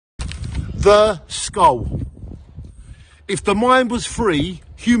The skull. If the mind was free,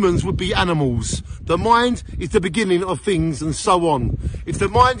 humans would be animals. The mind is the beginning of things, and so on. If the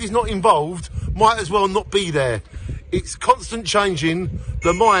mind is not involved, might as well not be there. It's constant changing.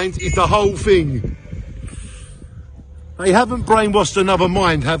 The mind is the whole thing. They haven't brainwashed another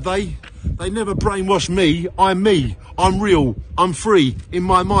mind, have they? They never brainwashed me. I'm me. I'm real. I'm free in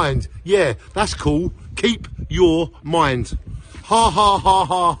my mind. Yeah, that's cool. Keep your mind. Ha ha ha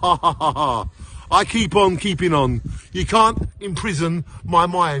ha ha ha ha ha. I keep on keeping on. You can't imprison my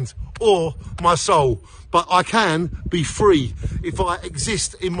mind or my soul, but I can be free if I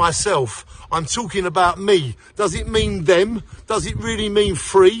exist in myself. I'm talking about me. Does it mean them? Does it really mean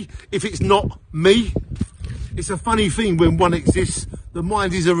free if it's not me? It's a funny thing when one exists. The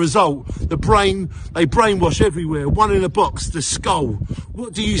mind is a result. The brain, they brainwash everywhere. One in a box, the skull.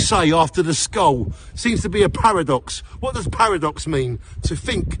 What do you say after the skull? Seems to be a paradox. What does paradox mean? To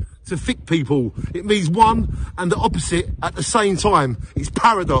think people. It means one and the opposite at the same time. It's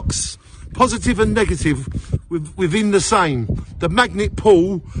paradox. Positive and negative within the same. The magnet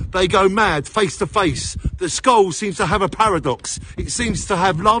pull, they go mad face to face. The skull seems to have a paradox. It seems to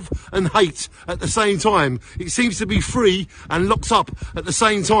have love and hate at the same time. It seems to be free and locked up at the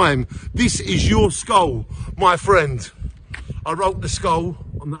same time. This is your skull, my friend. I wrote the skull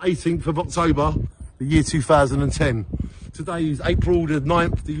on the 18th of October, the year 2010. Today is April the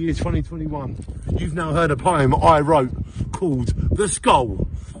 9th, the year 2021. You've now heard a poem I wrote called The Skull.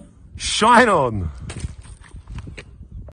 Shine on!